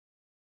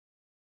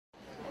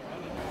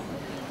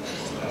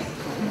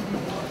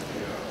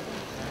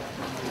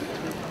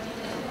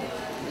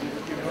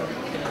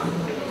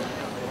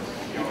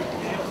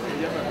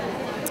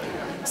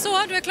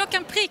Då är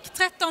klockan prick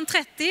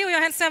 13.30 och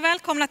jag hälsar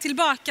välkomna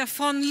tillbaka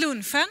från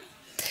lunchen.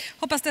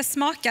 Hoppas det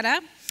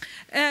smakade.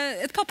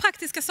 Ett par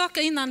praktiska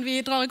saker innan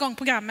vi drar igång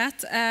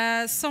programmet.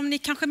 Som ni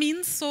kanske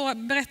minns så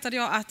berättade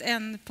jag att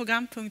en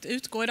programpunkt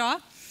utgår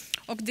idag.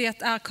 Och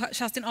det är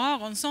Kerstin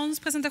Aronssons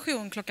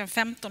presentation klockan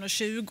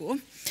 15.20.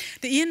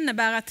 Det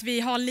innebär att vi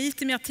har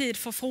lite mer tid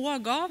för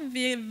frågor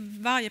vid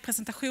varje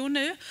presentation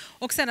nu.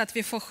 Och sen att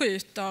vi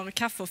förskjuter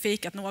kaffe och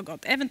fikat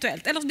något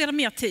eventuellt. Eller så blir det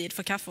mer tid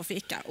för kaffe och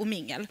fika och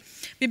mingel.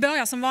 Vi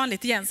börjar som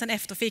vanligt igen sen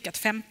efter fikat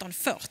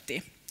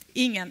 15.40.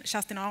 Ingen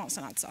Kerstin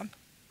Aronsson alltså.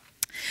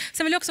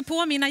 Sen vill jag också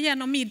påminna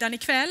igen om middagen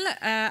ikväll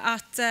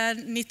att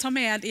ni tar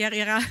med er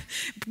era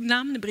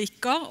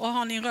namnbrickor och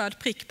har ni en röd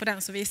prick på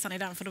den så visar ni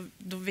den för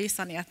då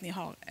visar ni att ni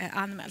har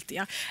anmält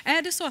er.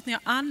 Är det så att ni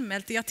har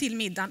anmält er till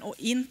middagen och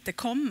inte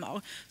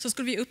kommer så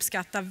skulle vi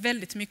uppskatta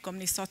väldigt mycket om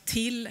ni sa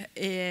till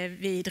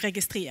vid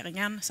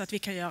registreringen så att vi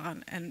kan göra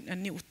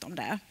en not om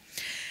det.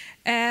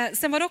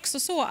 Sen var det också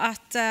så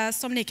att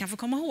som ni kanske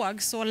kommer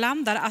ihåg så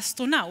landade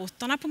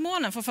astronauterna på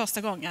månen för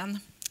första gången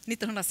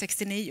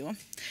 1969.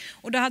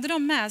 Och då hade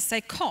de med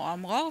sig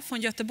kameror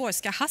från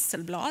göteborgska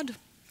Hasselblad.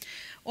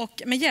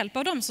 Och med hjälp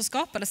av dem så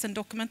skapades en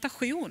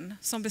dokumentation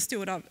som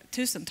bestod av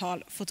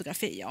tusentals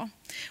fotografier.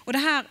 Och det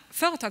här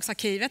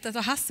företagsarkivet,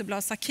 alltså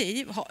Hasselblads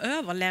arkiv, har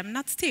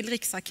överlämnats till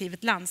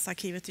Riksarkivet,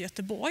 Landsarkivet i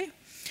Göteborg.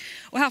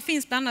 Och här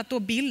finns bland annat då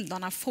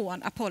bilderna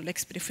från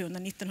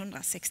Apollo-expeditionen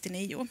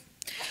 1969.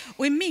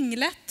 Och i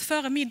minglet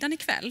före middagen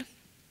ikväll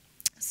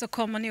så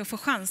kommer ni att få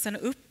chansen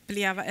att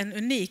uppleva en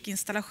unik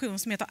installation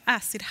som heter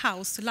Acid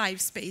House Live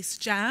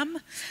Space Jam.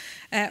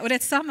 Och det är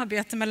ett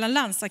samarbete mellan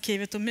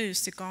Landsarkivet och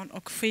musikern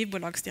och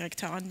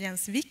skivbolagsdirektören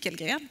Jens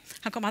Wickelgren.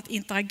 Han kommer att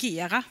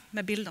interagera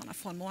med bilderna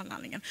från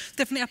månlandningen.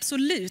 Det får ni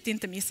absolut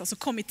inte missa, så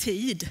kom i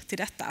tid till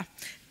detta.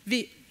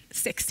 Vid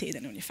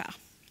 6-tiden ungefär.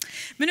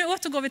 Men nu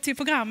återgår vi till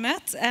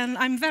programmet and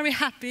I'm very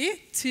happy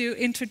to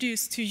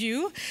introduce to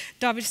you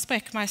David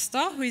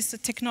Spreekmeester, who is a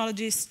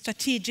Technology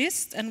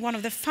Strategist and one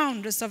of the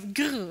founders of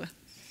Grrr.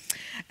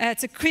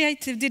 It's a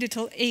creative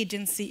digital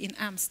agency in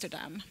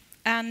Amsterdam.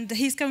 And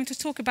he's going to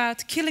talk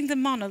about killing the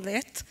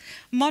monolith,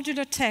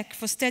 modular tech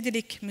for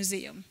Stedelijk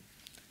Museum.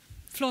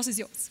 Floor is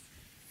yours.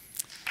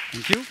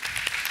 Thank you.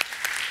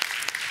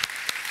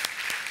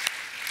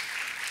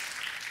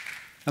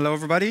 Hello,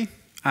 everybody.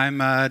 I'm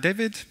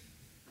David.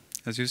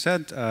 As you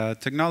said,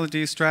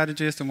 technology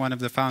strategist and one of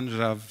the founders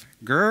of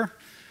Grrr,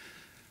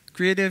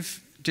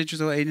 creative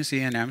digital agency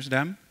in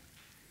Amsterdam.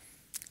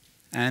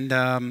 And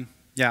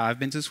yeah, I've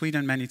been to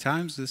Sweden many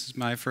times. This is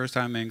my first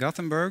time in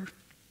Gothenburg.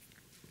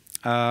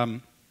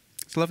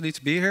 It's lovely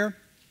to be here.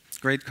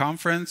 Great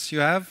conference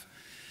you have.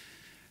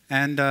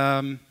 And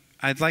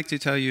I'd like to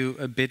tell you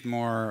a bit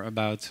more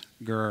about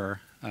Grrr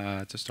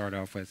to start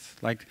off with.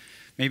 Like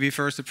maybe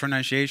first the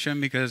pronunciation,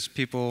 because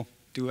people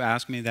do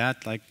ask me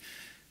that. Like,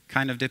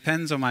 kind of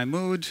depends on my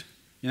mood.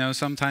 You know,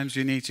 sometimes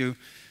you need to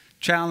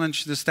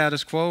challenge the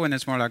status quo and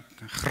it's more like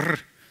Grrr.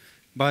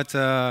 But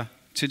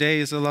today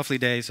is a lovely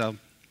day, so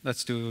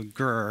let's do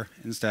Grrr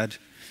instead.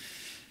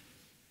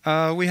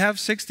 We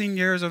have 16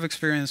 years of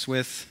experience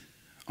with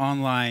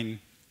online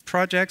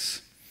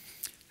projects,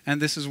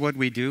 and this is what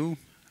we do.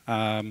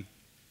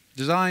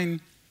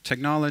 Design,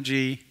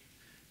 technology,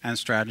 and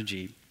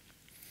strategy.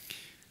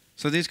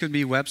 So these could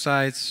be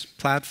websites,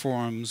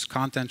 platforms,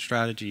 content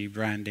strategy,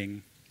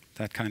 branding,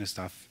 that kind of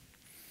stuff.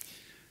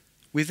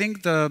 We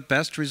think the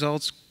best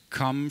results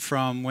come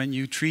from when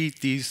you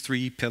treat these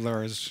three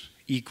pillars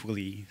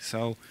equally.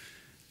 So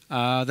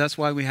that's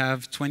why we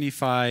have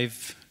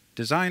 25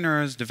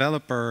 designers,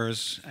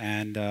 developers,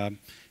 and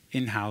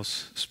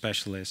in-house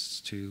specialists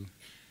to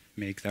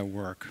make that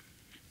work.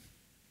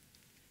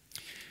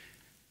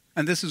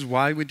 And this is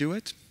why we do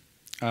it.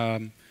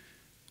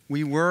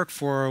 We work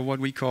for what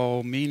we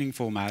call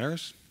meaningful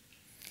matters.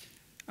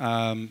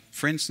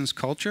 For instance,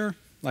 culture,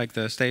 like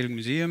the Stedelijk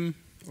Museum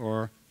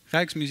or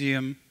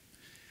Rijksmuseum,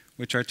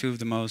 which are two of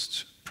the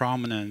most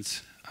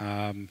prominent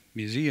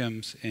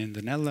museums in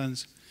the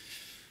Netherlands.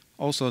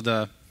 Also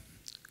the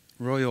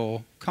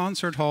Royal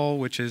Concert Hall,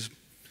 which is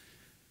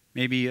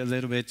maybe a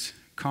little bit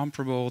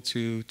comparable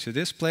to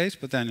this place,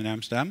 but then in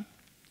Amsterdam.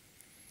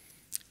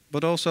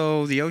 But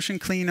also the Ocean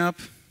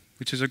Cleanup,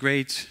 which is a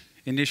great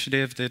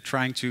initiative that's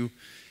trying to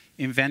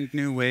invent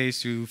new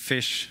ways to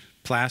fish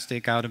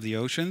plastic out of the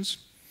oceans.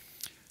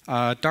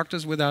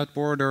 Doctors Without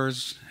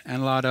Borders,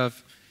 and a lot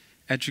of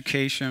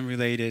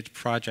education-related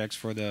projects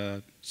for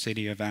the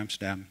city of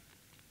Amsterdam.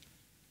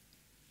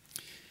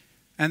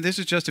 And this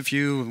is just a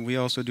few. We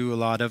also do a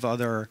lot of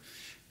other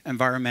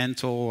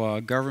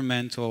environmental,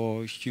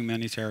 governmental,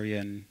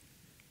 humanitarian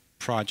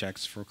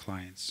projects for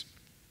clients.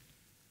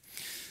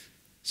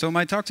 So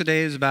my talk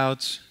today is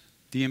about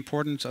the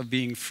importance of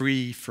being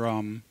free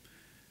from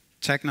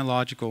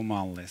technological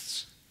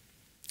monoliths,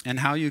 and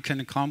how you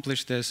can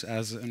accomplish this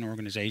as an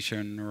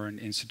organization or an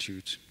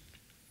institute.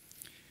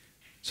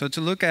 So to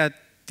look at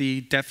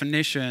the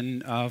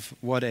definition of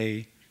what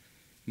a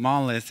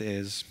monolith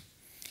is,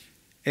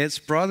 it's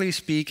broadly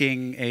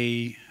speaking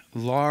a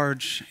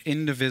large,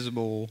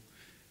 indivisible,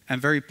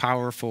 and very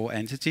powerful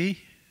entity,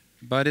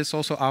 but it's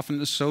also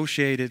often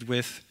associated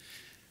with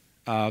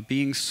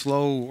being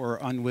slow or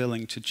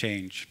unwilling to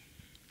change.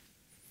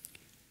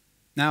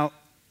 Now,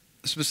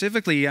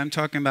 specifically, I'm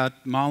talking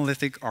about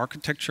monolithic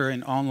architecture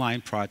in online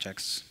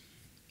projects.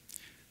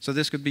 So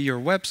this could be your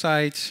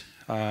website,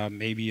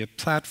 maybe a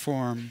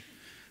platform,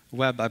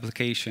 web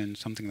application,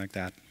 something like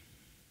that.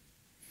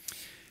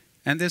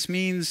 And this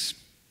means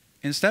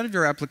instead of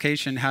your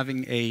application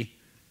having a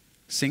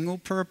single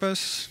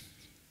purpose,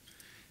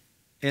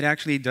 it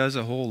actually does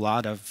a whole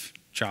lot of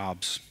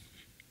jobs,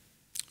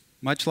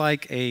 much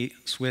like a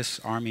Swiss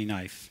Army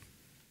knife.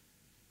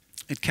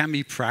 It can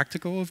be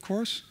practical, of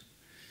course,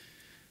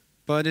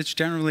 but it's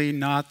generally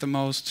not the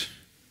most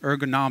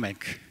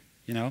ergonomic,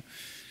 you know.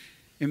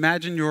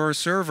 Imagine your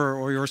server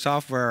or your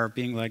software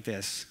being like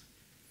this.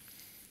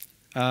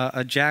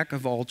 A jack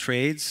of all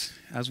trades,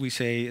 as we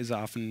say, is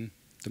often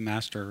the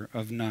master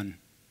of none.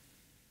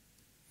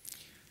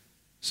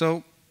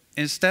 So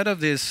instead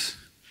of this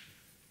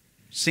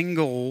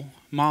single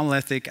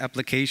monolithic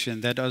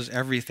application that does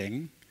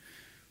everything,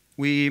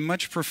 we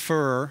much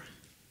prefer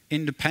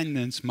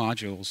independent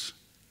modules.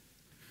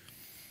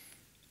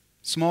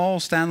 Small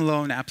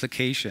standalone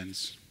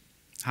applications,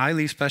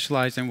 highly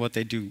specialized in what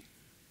they do.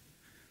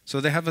 So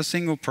they have a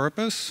single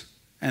purpose,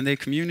 and they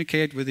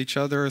communicate with each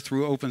other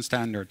through open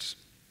standards.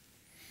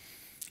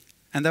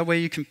 And that way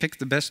you can pick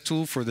the best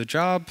tool for the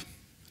job,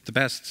 the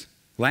best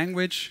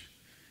language,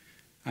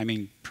 I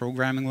mean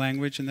programming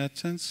language in that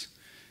sense,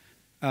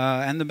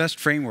 and the best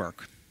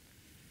framework.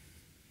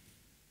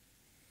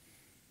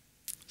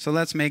 So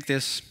let's make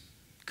this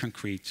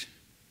concrete.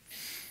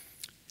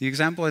 The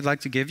example I'd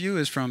like to give you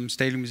is from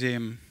Stedelijk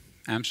Museum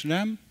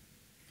Amsterdam,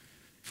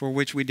 for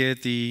which we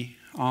did the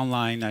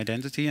online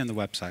identity and the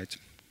website.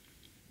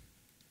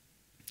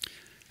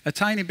 A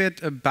tiny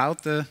bit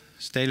about the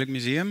Stedelijk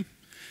Museum.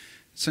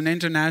 It's an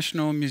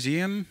international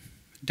museum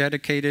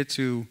dedicated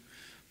to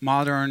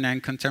modern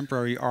and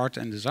contemporary art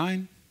and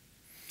design.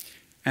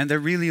 And they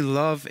really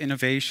love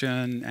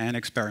innovation and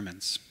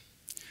experiments.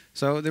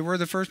 So they were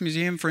the first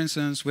museum, for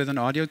instance, with an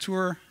audio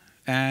tour.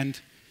 And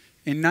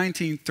in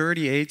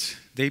 1938,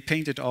 they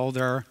painted all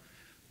their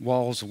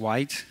walls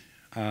white,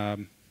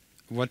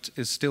 what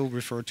is still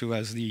referred to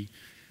as the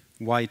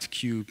white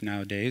cube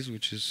nowadays,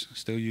 which is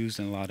still used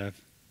in a lot of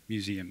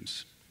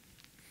museums.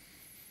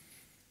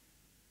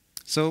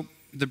 So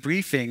the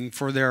briefing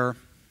for their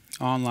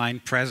online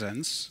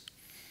presence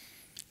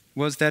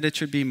was that it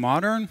should be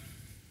modern,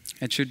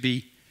 it should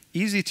be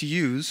easy to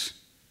use,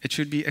 it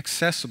should be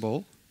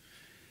accessible,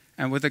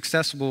 and with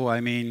accessible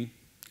I mean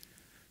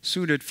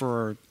suited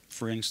for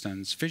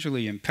instance,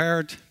 visually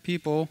impaired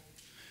people,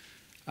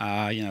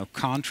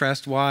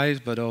 contrast-wise,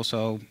 but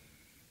also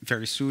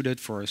very suited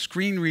for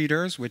screen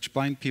readers, which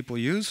blind people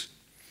use,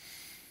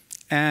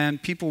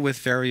 and people with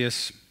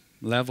various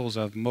levels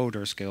of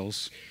motor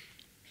skills.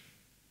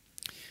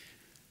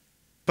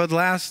 But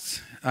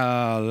last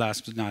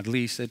but not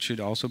least, it should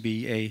also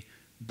be a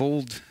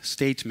bold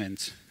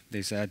statement,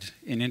 they said,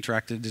 in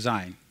interactive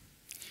design.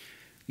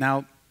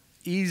 Now,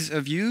 ease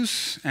of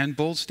use and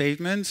bold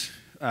statement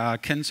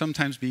can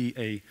sometimes be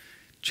a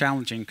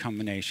challenging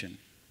combination.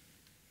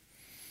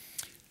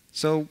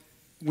 So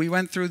we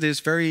went through this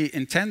very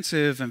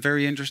intensive and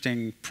very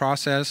interesting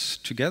process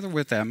together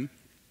with them,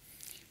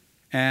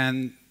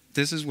 and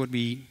this is what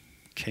we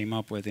came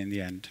up with in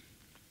the end.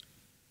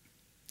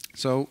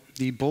 So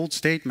the bold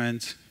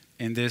statement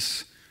in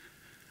this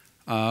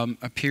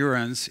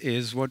appearance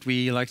is what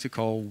we like to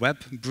call web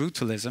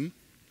brutalism.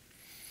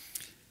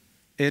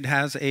 It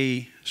has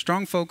a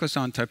strong focus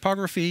on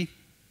typography.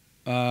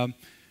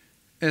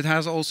 It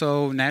has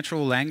also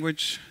natural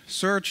language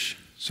search,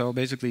 so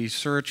basically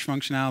search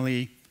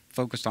functionality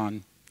focused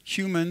on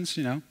humans,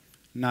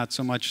 not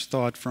so much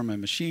thought from a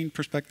machine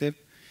perspective.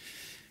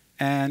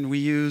 And we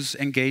use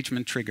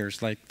engagement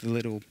triggers like the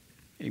little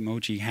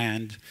emoji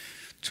hand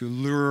to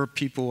lure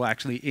people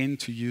actually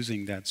into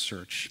using that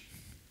search.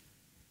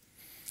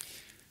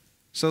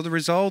 So the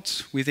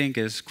result, we think,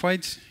 is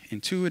quite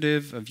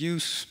intuitive of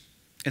use.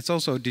 It's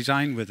also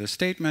designed with a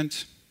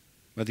statement,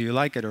 whether you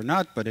like it or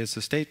not, but it's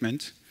a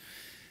statement.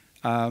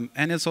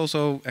 And it's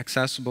also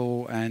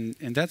accessible and,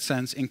 in that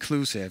sense,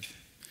 inclusive,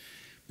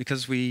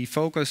 because we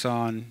focus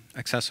on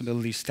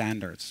accessibility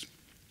standards.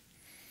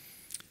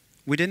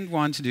 We didn't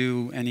want to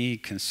do any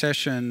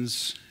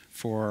concessions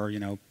for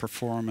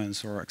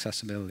performance or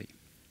accessibility.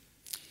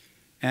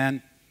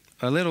 And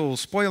a little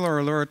spoiler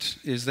alert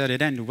is that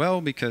it ended well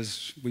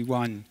because we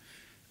won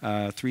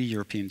 3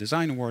 European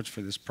Design Awards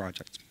for this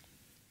project.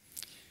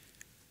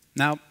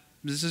 Now,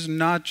 this is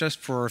not just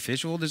for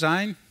visual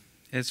design,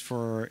 it's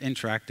for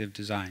interactive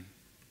design.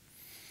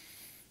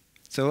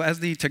 So as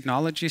the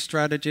technology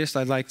strategist,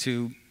 I'd like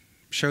to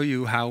show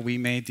you how we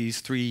made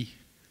these 3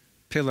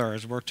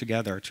 pillars work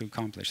together to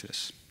accomplish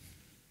this.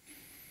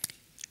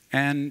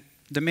 And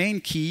the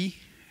main key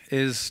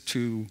is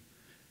to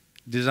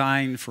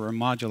design for a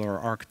modular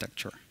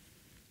architecture.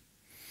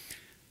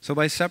 So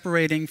by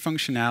separating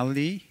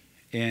functionality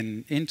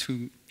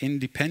into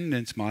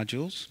independent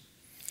modules,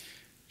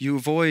 you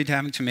avoid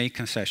having to make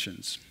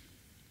concessions.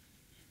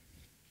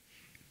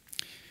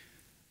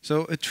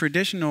 So a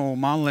traditional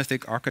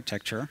monolithic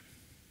architecture,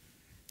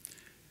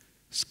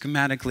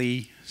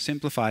 schematically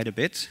simplified a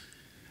bit,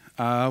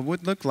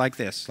 would look like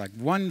this, like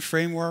one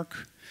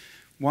framework,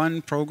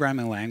 one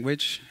programming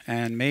language,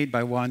 and made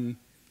by one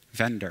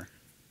vendor,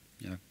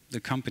 the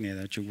company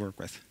that you work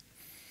with.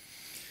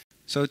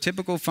 So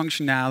typical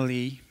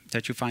functionality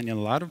that you find in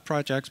a lot of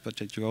projects, but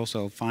that you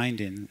also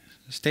find in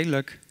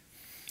Stedelijk,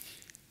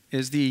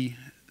 is the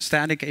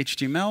static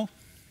HTML,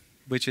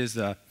 which is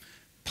the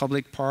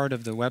public part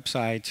of the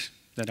website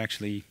that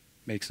actually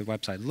makes the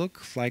website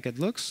look like it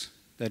looks,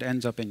 that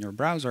ends up in your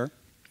browser.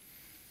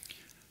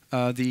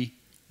 The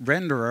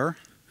renderer,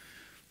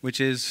 which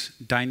is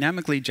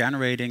dynamically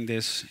generating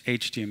this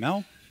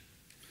HTML,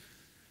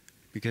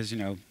 because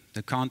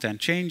the content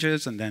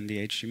changes and then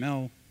the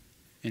HTML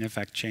in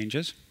effect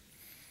changes.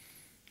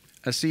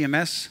 A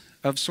CMS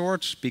of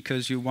sorts,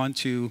 because you want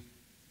to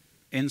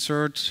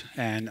insert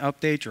and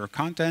update your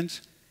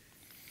content.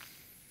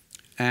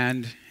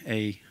 And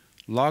a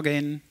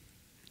login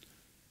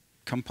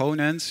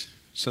component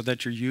so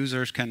that your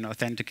users can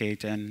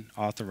authenticate and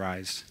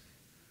authorize.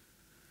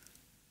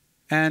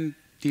 And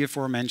the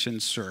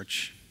aforementioned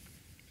search,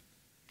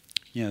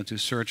 to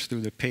search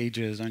through the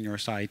pages on your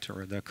site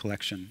or the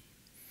collection.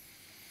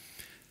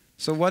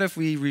 So what if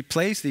we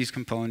replace these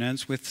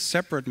components with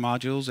separate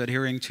modules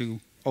adhering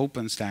to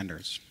open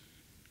standards?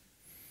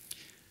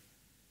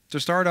 To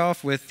start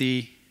off with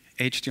the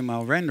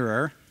HTML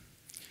renderer,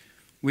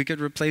 we could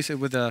replace it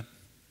with a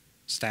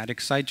static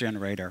site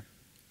generator,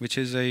 which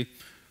is a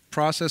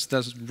process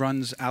that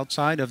runs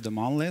outside of the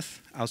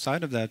monolith,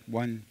 outside of that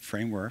one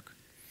framework.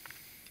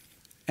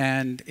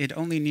 And it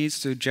only needs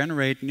to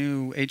generate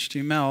new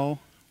HTML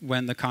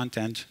when the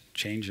content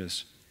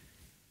changes.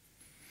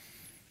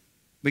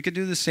 We could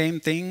do the same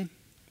thing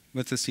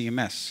with the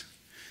CMS.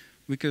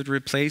 We could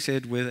replace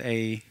it with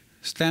a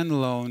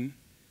standalone,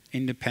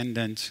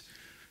 independent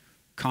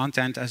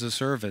content as a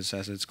service,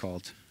 as it's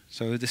called.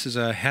 So this is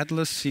a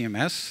headless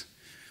CMS,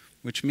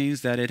 which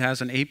means that it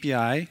has an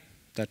API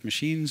that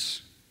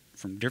machines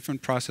from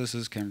different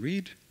processes can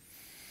read,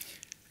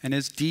 and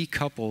it's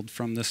decoupled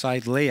from the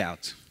site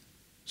layout.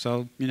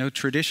 So,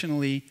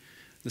 traditionally,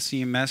 the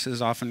CMS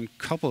is often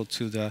coupled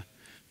to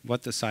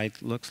what the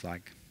site looks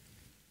like.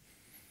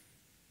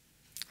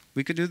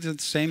 We could do the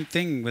same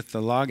thing with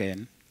the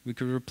login. We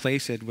could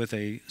replace it with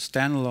a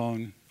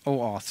standalone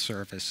OAuth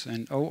service,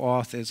 and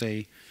OAuth is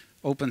an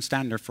open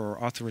standard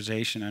for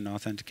authorization and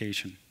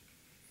authentication.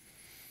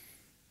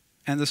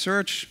 And the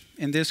search,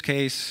 in this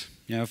case,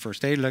 for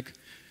Stedelijk,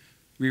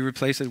 we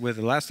replace it with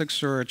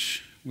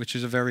Elasticsearch, which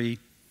is a very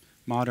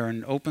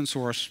modern open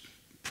source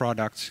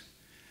product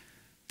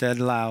that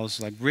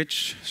allows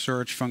rich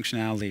search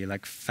functionality,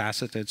 like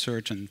faceted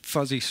search and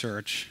fuzzy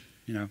search,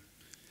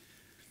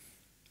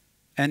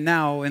 And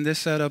now, in this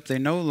setup, they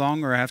no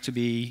longer have to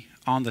be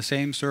on the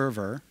same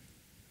server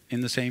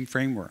in the same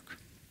framework.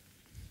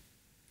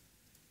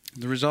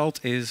 The result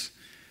is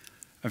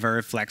a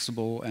very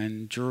flexible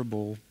and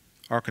durable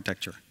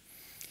architecture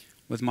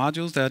with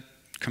modules that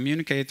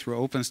communicate through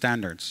open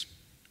standards.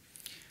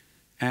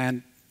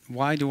 And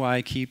why do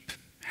I keep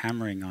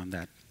hammering on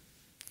that?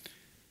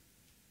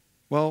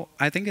 Well,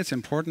 I think it's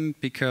important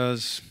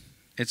because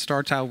it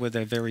starts out with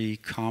a very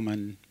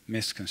common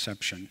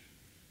misconception.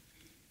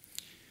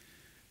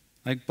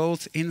 Like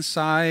both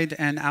inside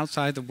and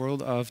outside the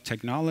world of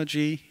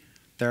technology,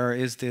 there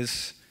is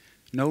this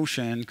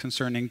notion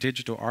concerning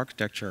digital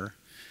architecture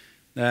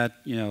that,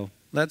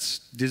 let's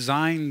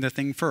design the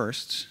thing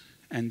first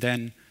and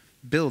then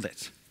build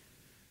it.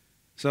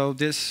 So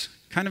this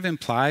kind of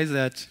implies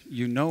that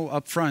you know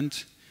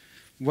upfront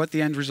what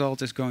the end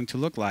result is going to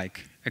look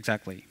like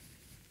exactly.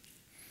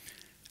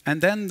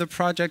 And then the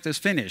project is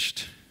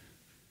finished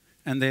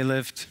and they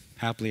lived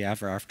happily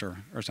ever after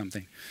or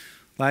something.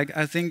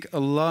 I think a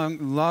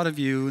lot of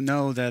you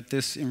know that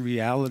this in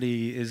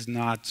reality is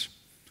not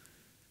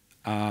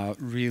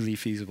really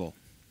feasible.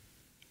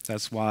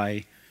 That's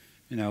why,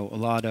 a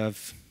lot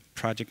of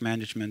project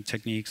management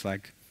techniques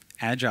like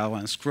Agile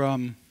and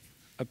Scrum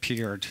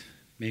appeared.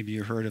 Maybe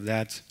you heard of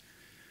that.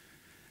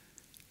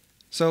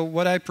 So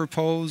what I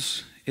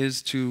propose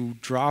is to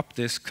drop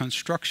this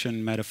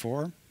construction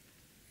metaphor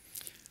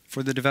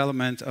for the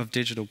development of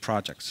digital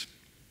projects.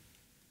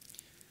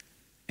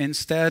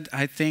 Instead,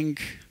 I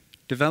think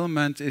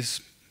development is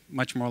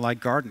much more like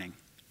gardening.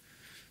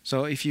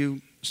 So if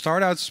you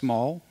start out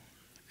small,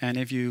 and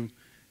if you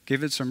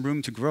give it some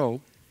room to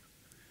grow,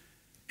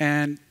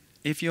 and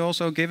if you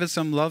also give it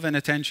some love and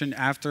attention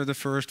after the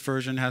first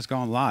version has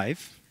gone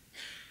live,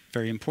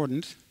 very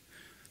important,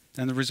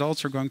 then the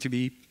results are going to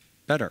be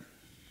better.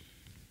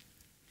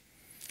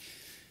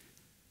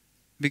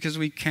 Because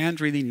we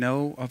can't really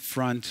know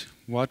upfront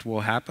what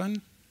will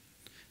happen,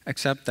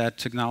 except that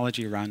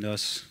technology around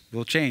us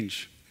will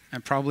change,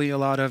 and probably a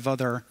lot of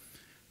other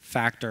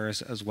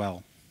factors as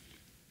well.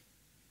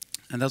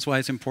 And that's why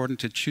it's important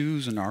to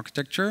choose an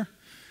architecture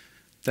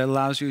that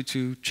allows you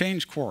to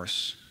change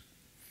course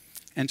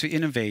and to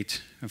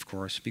innovate, of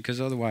course,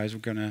 because otherwise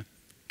we're going to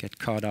get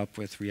caught up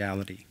with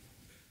reality.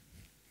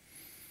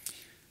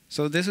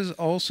 So this is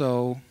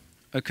also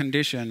a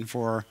condition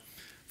for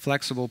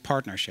flexible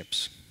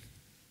partnerships.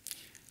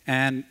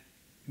 And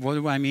what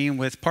do I mean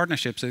with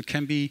partnerships? It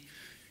can be,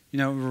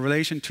 in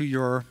relation to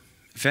your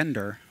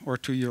vendor or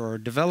to your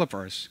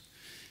developers,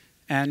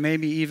 and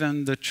maybe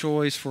even the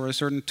choice for a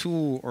certain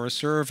tool or a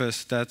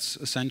service that's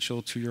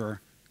essential to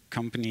your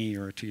company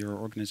or to your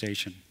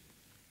organization.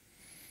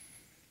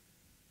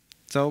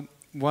 So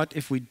what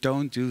if we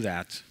don't do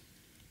that?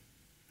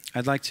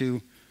 I'd like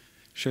to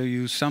show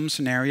you some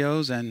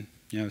scenarios and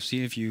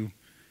see if you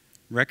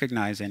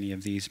recognize any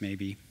of these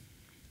maybe.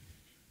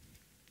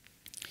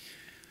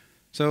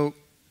 So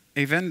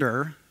a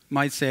vendor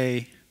might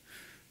say,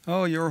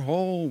 oh, your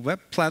whole web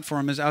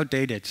platform is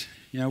outdated.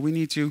 We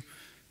need to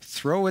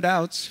throw it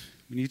out,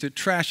 we need to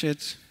trash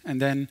it,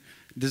 and then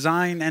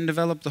design and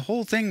develop the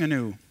whole thing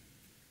anew.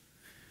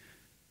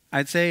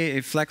 I'd say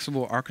a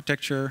flexible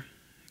architecture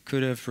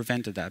could have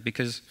prevented that,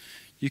 because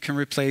you can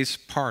replace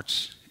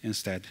parts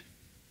instead.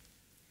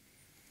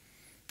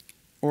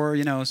 Or,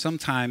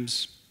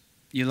 sometimes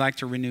you like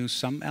to renew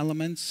some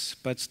elements,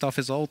 but stuff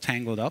is all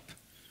tangled up,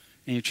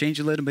 and you change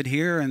a little bit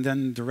here, and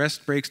then the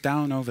rest breaks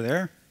down over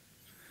there.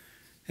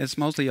 It's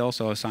mostly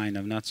also a sign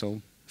of not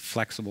so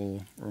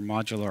flexible or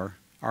modular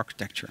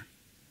architecture.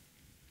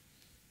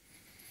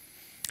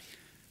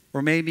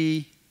 Or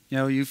maybe,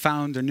 you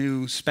found a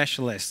new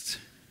specialist,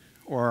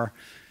 or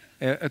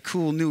a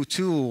cool new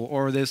tool,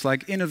 or this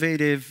like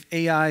innovative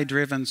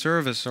AI-driven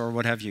service, or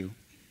what have you.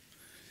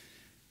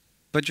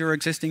 But your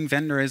existing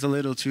vendor is a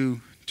little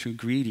too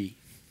greedy.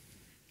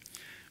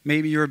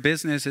 Maybe your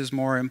business is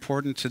more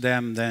important to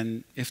them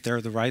than if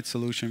they're the right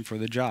solution for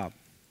the job.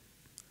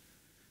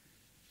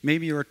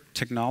 Maybe your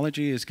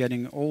technology is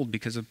getting old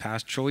because of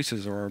past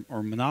choices or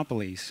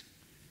monopolies.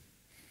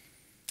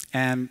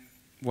 And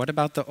what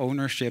about the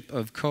ownership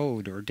of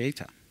code or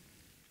data?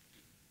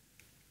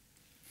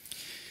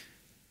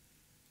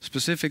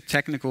 Specific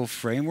technical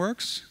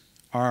frameworks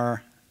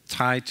are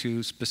tied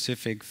to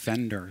specific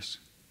vendors.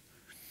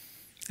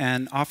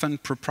 And often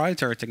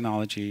proprietary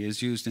technology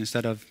is used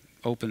instead of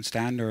open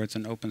standards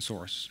and open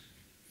source.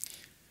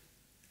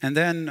 And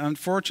then,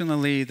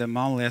 unfortunately, the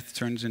monolith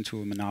turns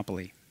into a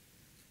monopoly.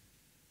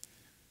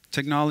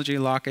 Technology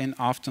lock-in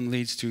often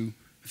leads to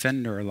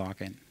vendor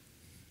lock-in.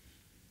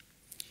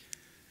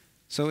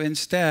 So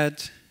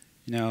instead,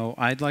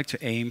 I'd like to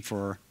aim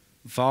for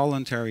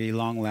voluntary,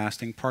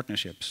 long-lasting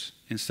partnerships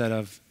instead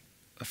of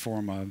a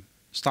form of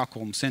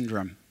Stockholm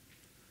syndrome.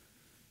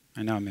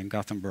 I know I'm in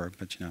Gothenburg,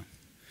 but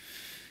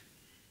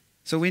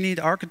So we need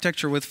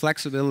architecture with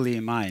flexibility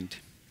in mind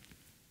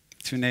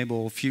to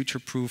enable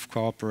future-proof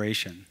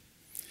cooperation.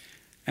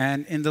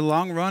 And in the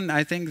long run,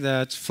 I think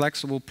that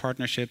flexible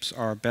partnerships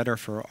are better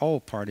for all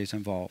parties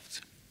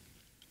involved.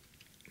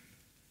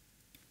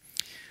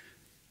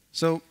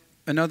 So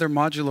another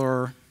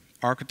modular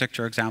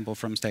architecture example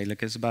from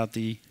Stedelijk is about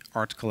the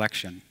art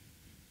collection.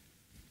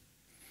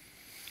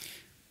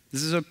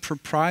 This is a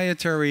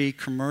proprietary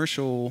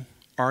commercial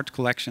art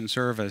collection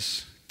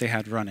service they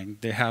have running.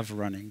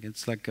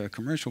 It's like a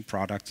commercial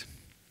product.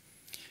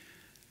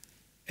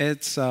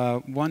 It's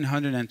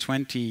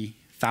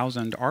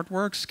 120,000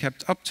 artworks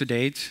kept up to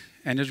date,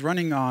 and is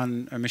running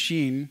on a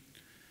machine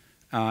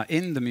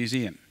in the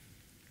museum.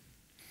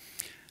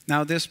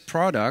 Now this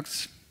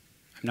product,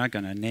 I'm not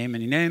going to name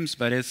any names,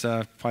 but it's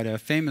quite a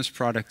famous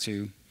product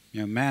to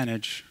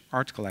manage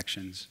art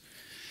collections.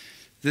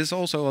 This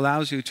also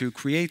allows you to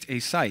create a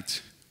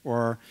site,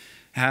 or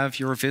have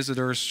your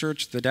visitors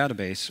search the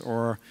database,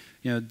 or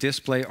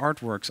display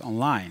artworks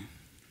online.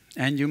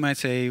 And you might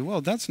say,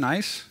 well, that's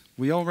nice.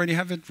 We already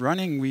have it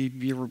running.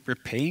 We're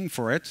paying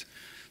for it.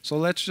 So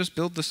let's just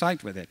build the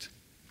site with it.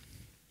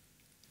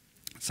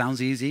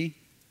 Sounds easy.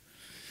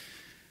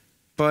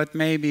 But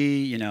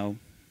maybe,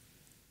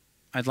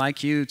 I'd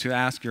like you to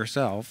ask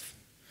yourself,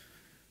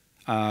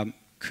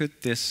 could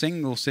this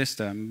single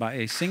system by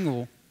a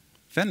single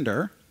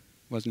vendor,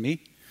 wasn't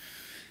me,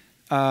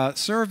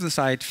 serve the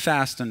site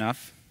fast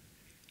enough?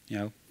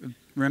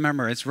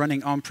 Remember, it's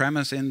running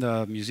on-premise in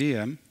the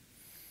museum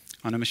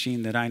on a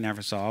machine that I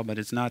never saw, but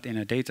it's not in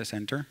a data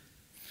center.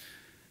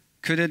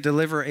 Could it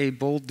deliver a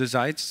bold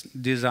design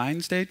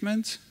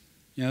statement,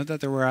 that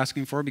they were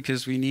asking for?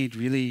 Because we need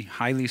really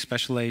highly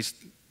specialized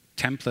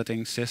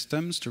templating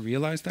systems to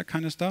realize that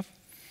kind of stuff.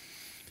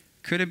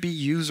 Could it be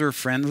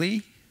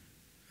user-friendly?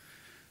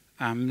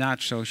 I'm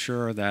not so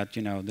sure that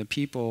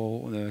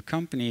the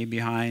company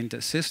behind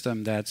a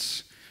system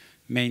that's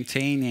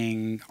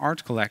maintaining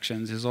art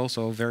collections is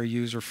also very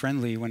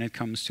user-friendly when it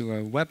comes to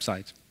a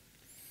website.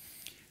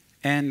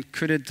 And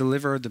could it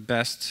deliver the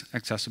best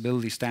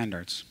accessibility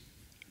standards?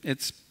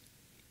 It's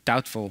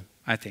doubtful,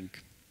 I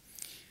think.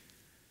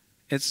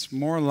 It's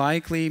more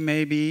likely,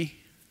 maybe,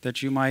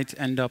 that you might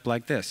end up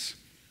like this.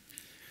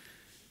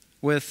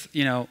 With,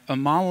 a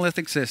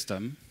monolithic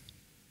system,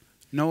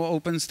 no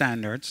open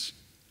standards,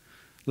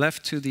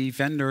 left to the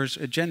vendor's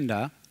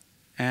agenda,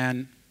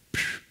 and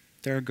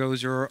there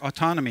goes your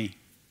autonomy.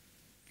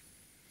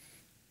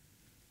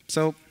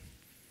 So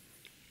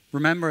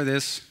remember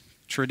this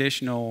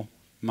traditional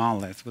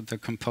monolith with the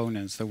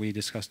components that we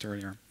discussed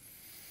earlier.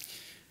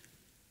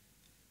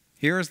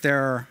 Here's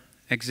their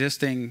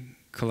existing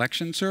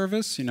collection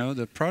service,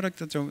 the product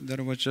that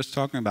I was just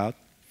talking about.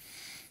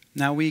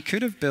 Now, we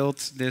could have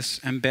built this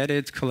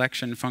embedded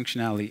collection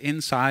functionality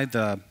inside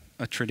a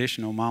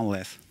traditional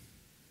monolith.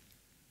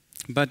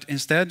 But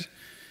instead,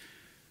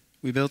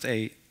 we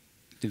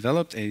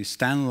developed a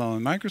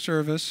standalone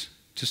microservice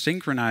to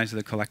synchronize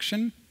the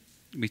collection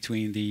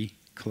between the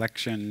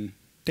collection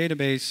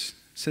database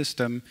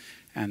system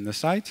and the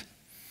site.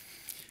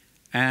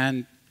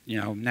 And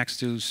next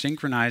to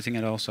synchronizing,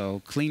 it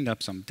also cleaned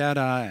up some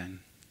data and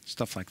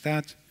stuff like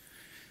that.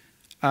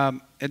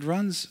 It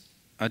runs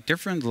a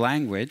different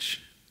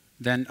language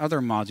than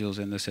other modules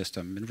in the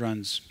system. It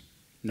runs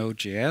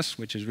Node.js,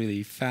 which is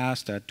really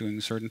fast at doing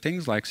certain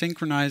things like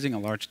synchronizing a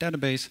large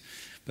database,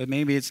 but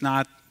maybe it's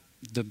not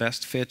the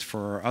best fit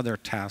for other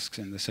tasks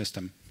in the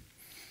system.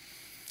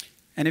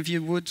 And if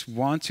you would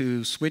want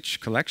to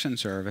switch collection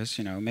service,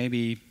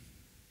 maybe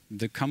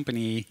the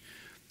company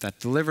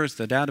that delivers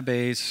the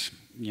database,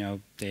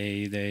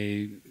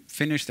 they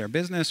finish their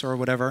business or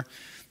whatever,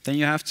 then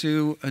you have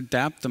to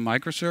adapt the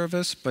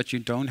microservice, but you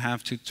don't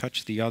have to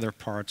touch the other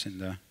parts in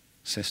the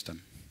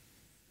system.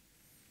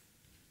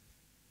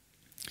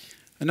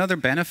 Another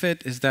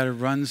benefit is that it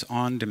runs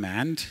on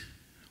demand,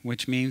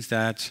 which means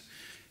that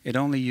it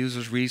only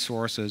uses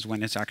resources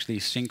when it's actually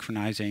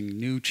synchronizing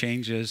new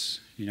changes,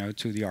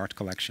 to the art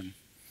collection.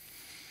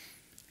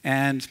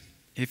 And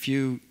if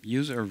you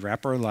use a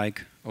wrapper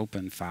like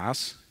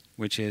OpenFAS,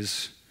 which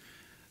is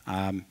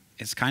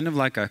it's kind of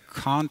like a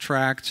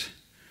contract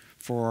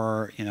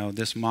for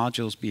this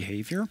module's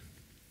behavior.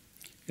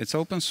 It's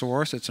open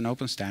source, it's an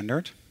open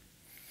standard.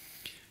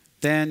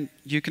 Then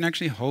you can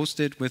actually host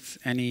it with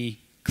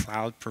any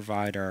cloud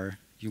provider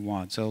you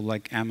want. So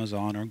like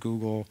Amazon or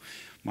Google,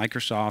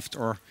 Microsoft,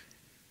 or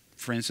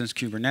for instance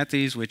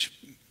Kubernetes, which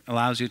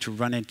allows you to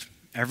run it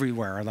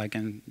everywhere, like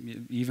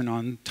even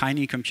on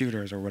tiny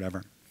computers or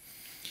whatever.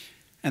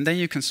 And then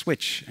you can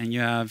switch, and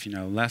you have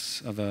less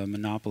of a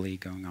monopoly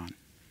going on.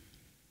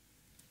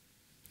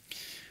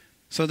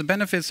 So the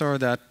benefits are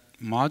that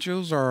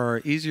modules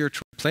are easier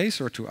to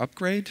replace or to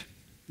upgrade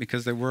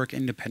because they work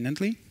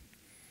independently.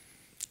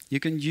 You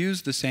can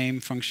use the same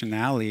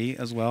functionality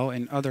as well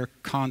in other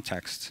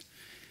contexts.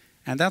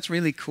 And that's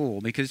really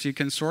cool because you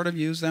can sort of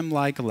use them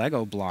like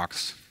Lego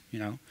blocks.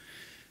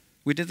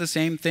 We did the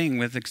same thing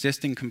with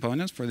existing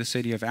components for the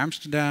city of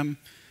Amsterdam.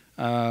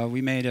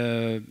 We made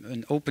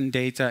an open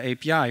data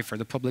API for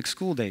the public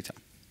school data.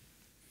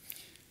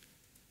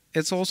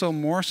 It's also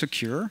more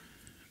secure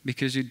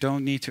because you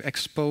don't need to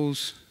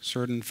expose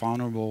certain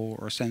vulnerable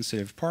or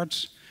sensitive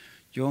parts.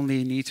 You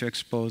only need to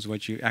expose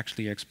what you're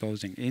actually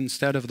exposing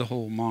instead of the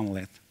whole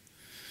monolith.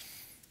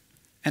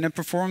 And it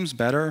performs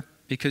better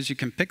because you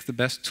can pick the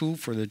best tool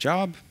for the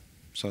job,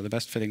 so the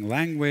best fitting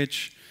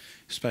language,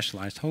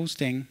 specialized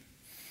hosting,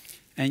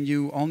 and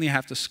you only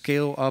have to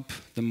scale up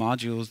the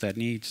modules that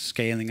need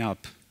scaling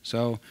up.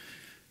 So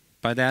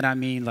by that I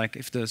mean, like,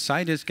 if the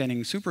site is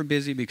getting super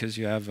busy because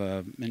you have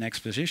an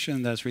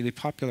exposition that's really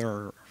popular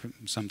or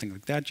something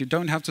like that, you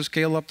don't have to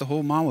scale up the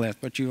whole monolith,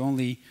 but you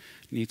only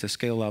need to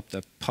scale up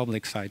the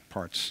public site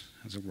parts,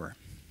 as it were.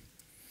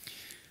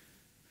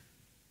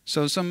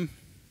 So some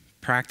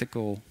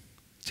practical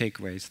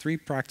takeaways, 3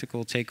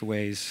 practical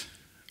takeaways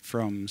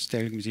from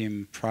Stedelijk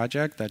Museum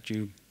project that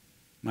you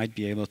might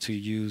be able to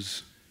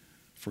use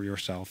for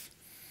yourself.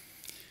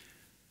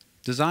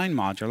 Design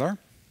modular.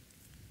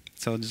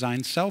 So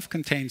design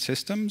self-contained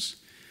systems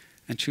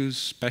and choose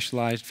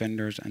specialized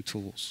vendors and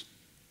tools.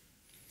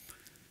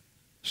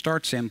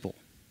 Start simple.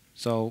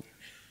 So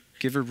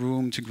give it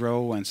room to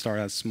grow and start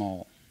out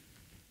small.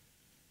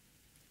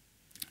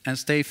 And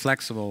stay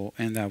flexible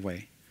in that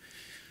way.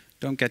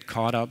 Don't get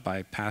caught up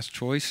by past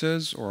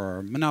choices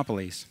or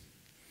monopolies.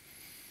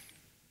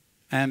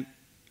 And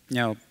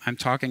I'm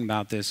talking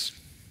about this,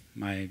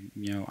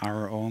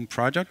 our own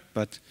project,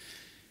 but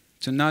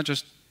to not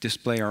just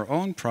display our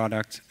own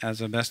product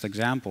as a best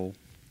example,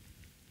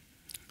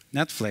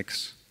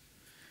 Netflix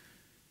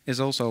is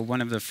also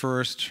one of the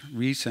first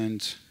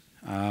recent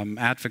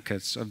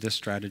advocates of this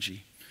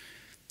strategy.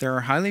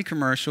 They're highly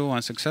commercial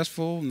and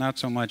successful, not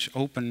so much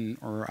open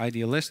or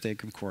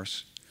idealistic, of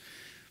course,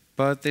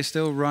 but they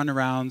still run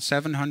around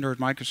 700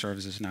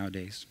 microservices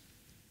nowadays.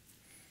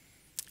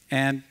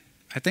 And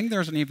I think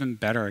there's an even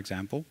better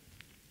example,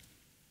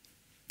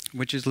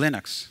 which is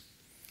Linux.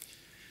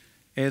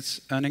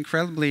 It's an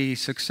incredibly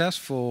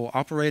successful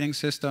operating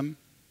system,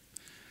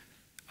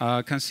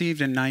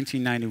 conceived in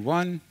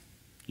 1991,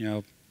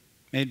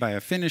 made by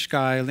a Finnish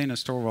guy,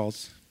 Linus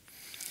Torvalds.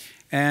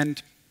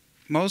 And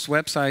most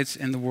websites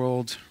in the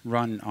world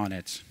run on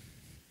it.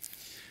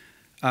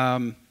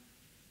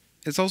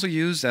 It's also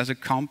used as a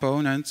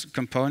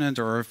component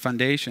or a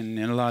foundation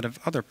in a lot of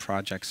other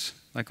projects,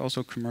 like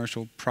also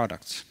commercial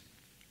products.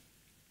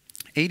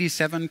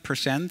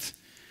 87%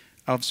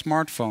 of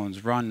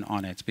smartphones run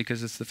on it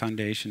because it's the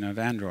foundation of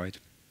Android.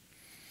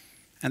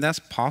 And that's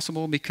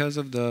possible because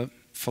of the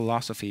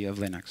philosophy of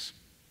Linux,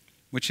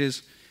 which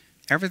is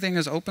everything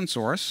is open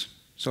source,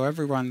 so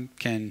everyone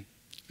can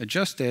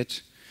adjust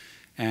it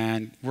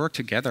and work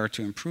together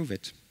to improve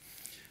it.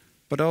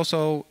 But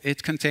also,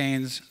 it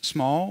contains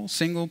small,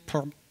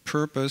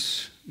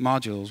 single-purpose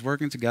modules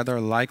working together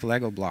like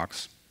Lego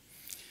blocks.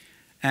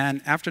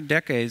 And after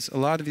decades, a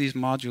lot of these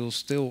modules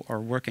still are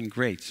working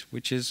great,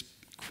 which is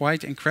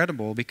quite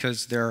incredible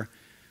because they're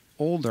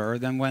older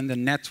than when the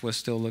net was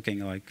still looking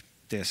like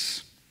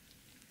this.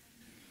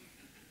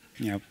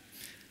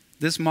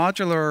 This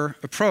modular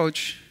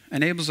approach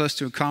enables us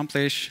to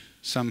accomplish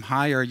some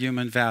higher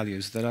human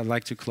values that I'd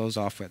like to close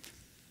off with.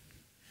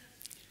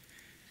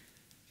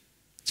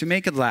 To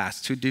make it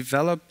last, to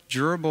develop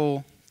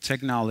durable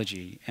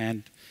technology.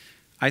 And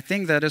I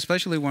think that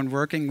especially when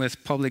working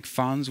with public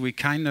funds, we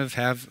kind of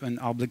have an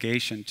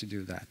obligation to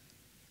do that.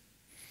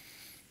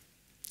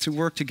 To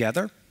work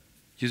together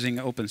using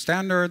open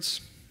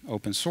standards,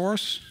 open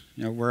source,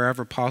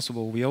 wherever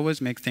possible, we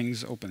always make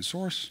things open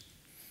source.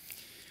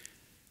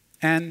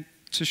 And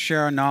to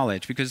share our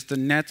knowledge, because the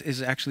net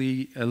is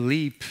actually a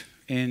leap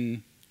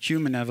in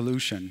human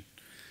evolution.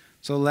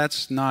 So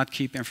let's not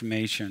keep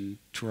information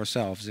to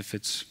ourselves if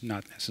it's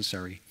not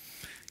necessary.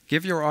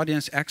 Give your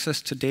audience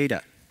access to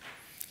data.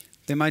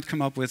 They might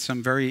come up with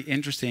some very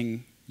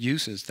interesting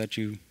uses that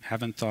you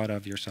haven't thought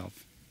of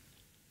yourself.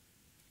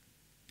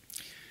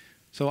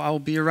 So I'll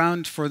be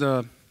around for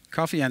the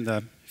coffee and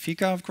the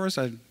fika, of course.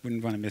 I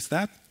wouldn't want to miss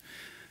that.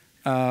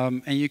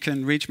 And you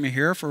can reach me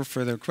here for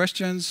further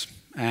questions.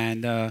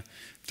 And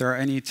if there are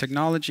any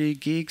technology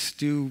geeks,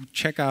 do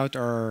check out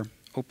our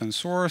open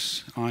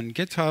source on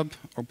GitHub,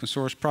 open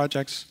source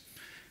projects.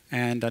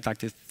 And I'd like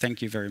to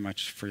thank you very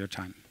much for your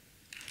time.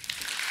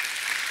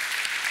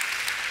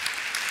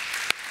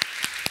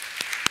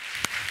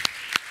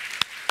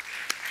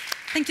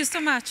 Thank you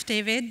so much,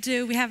 David.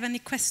 Do we have any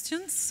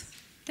questions,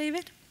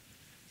 David?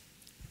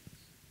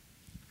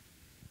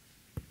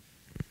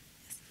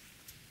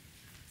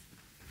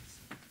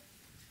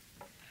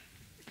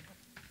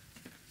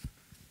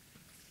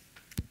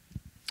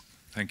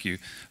 Thank you.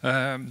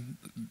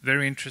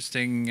 Very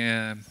interesting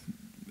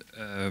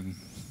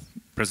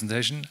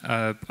presentation.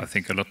 I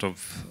think a lot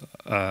of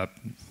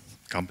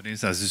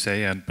companies, as you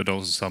say, but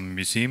also some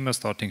museums are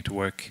starting to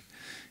work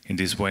in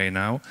this way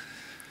now.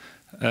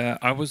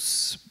 I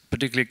was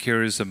particularly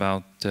curious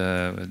about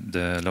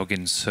the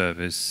login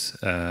service,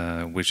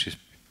 which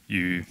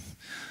you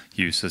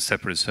use a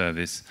separate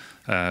service.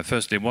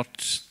 Firstly,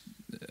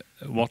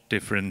 what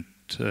different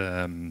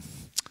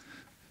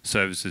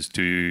services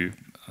do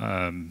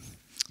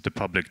the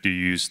public do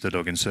you use the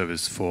login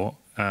service for?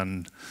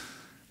 And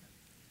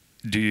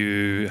do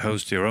you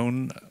host your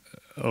own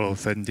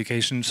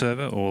authentication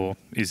server, or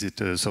is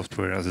it a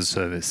software as a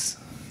service?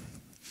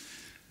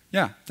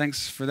 Yeah,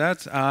 thanks for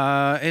that.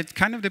 It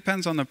kind of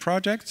depends on the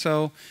project.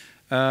 So,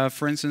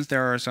 for instance,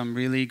 there are some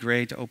really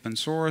great open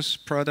source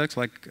products,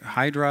 like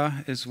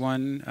Hydra is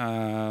one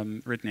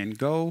written in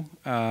Go.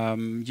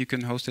 You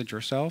can host it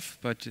yourself,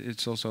 but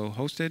it's also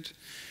hosted.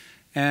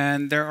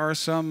 And there are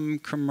some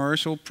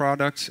commercial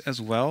products as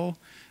well,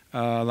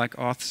 like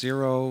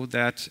Auth0,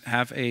 that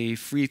have a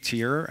free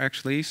tier,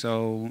 actually.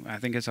 So I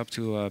think it's up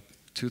to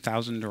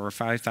 2,000 or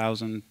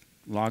 5,000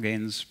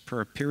 logins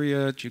per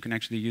period. You can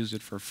actually use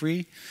it for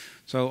free.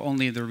 So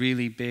only the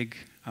really big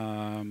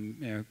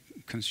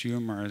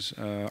consumers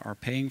are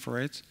paying for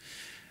it.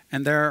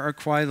 And there are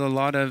quite a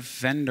lot of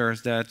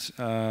vendors that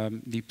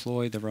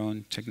deploy their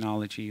own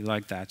technology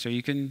like that. So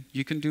you can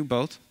do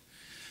both.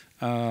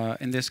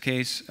 In this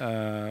case,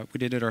 we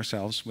did it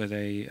ourselves with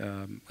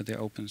the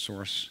open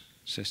source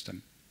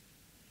system.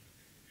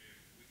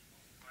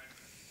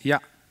 Yeah.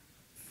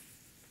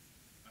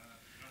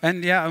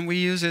 And yeah, and we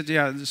use it.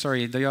 Yeah,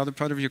 sorry. The other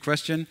part of your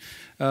question,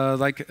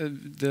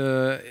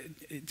 it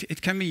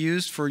can be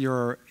used for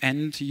your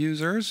end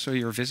users, so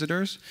your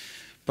visitors,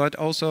 but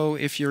also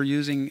if you're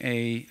using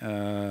a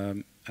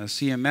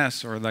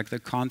CMS or like the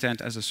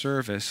content as a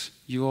service,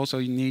 you also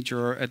need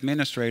your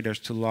administrators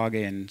to log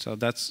in. So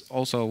that's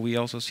also, we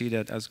also see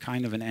that as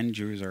kind of an end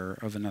user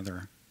of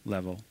another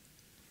level.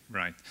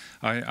 Right.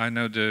 I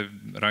know the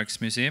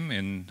Rijksmuseum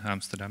in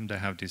Amsterdam, they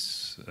have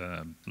this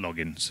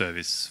login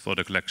service for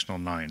the collection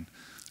online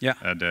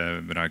at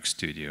the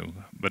Rijksstudio.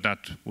 But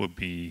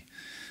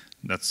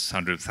that's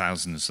hundreds of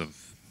thousands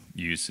of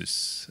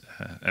users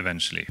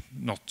eventually,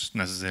 not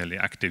necessarily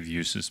active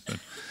users, but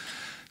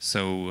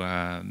so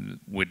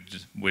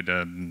with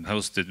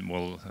hosted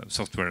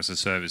software as a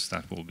service,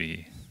 that will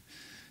be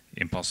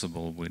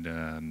impossible with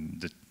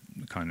the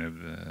kind of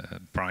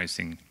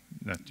pricing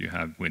that you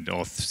have with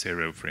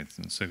Auth0, for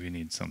instance. So we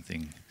need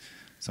something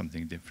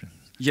different.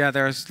 Yeah,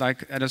 there's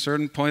like at a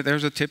certain point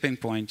there's a tipping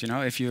point.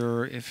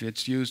 If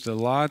it's used a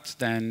lot,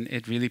 then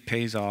it really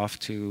pays off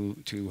to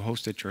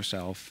host it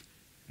yourself,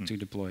 to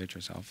deploy it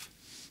yourself.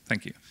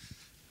 Thank you.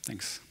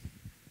 Thanks.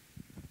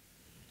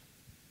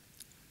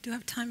 Do you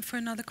have time for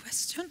another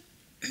question?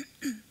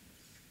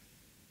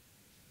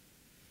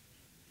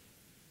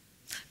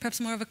 perhaps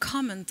more of a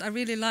comment. I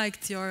really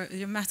liked your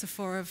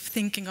metaphor of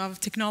thinking of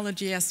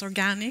technology as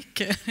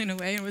organic in a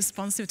way and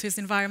responsive to its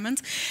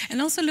environment,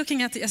 and also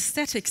looking at the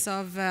aesthetics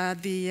of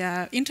the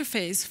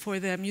interface for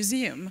the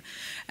museum.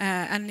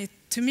 And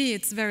to me,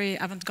 it's very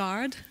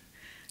avant-garde.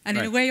 And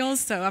in a way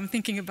also, I'm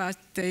thinking about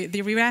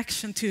the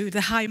reaction to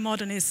the high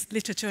modernist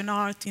literature and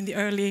art in the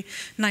early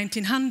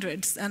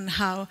 1900s and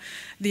how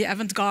the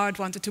avant-garde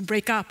wanted to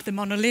break up the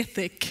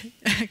monolithic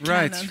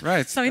canon.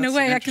 Right. So in a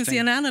way, I can see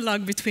an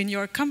analog between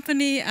your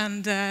company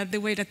and the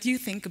way that you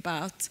think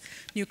about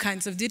new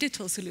kinds of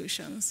digital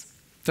solutions.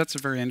 That's a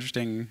very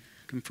interesting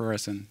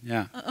comparison,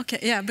 yeah. Okay,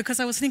 yeah,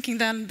 because I was thinking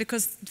then,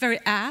 because it's very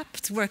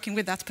apt working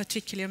with that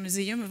particular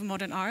museum of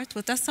modern art,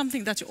 but that's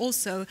something that you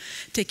also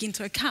take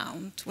into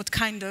account. What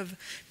kind of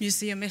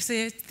museum is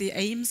it, the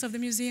aims of the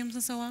museums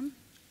and so on?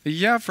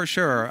 Yeah, for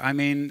sure. I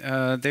mean,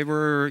 they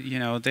were, you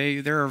know,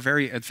 they're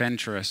very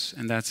adventurous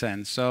in that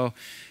sense. So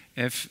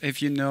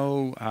if you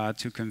know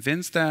to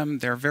convince them,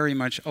 they're very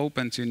much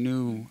open to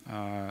new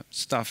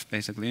stuff,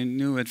 basically,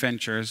 new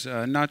adventures,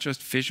 not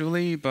just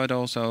visually, but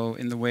also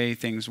in the way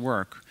things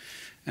work.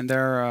 And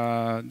they're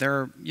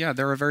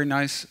a very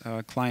nice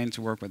client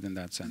to work with in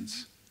that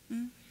sense.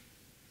 Mm-hmm.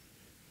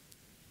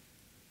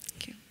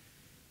 Thank you.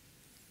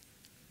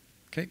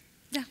 Okay.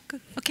 Yeah,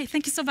 good. Okay,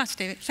 thank you so much,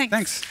 David. Thanks.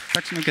 Thanks.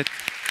 Tack så mycket.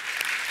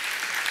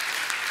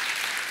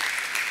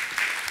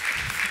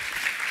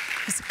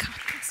 There's a cut.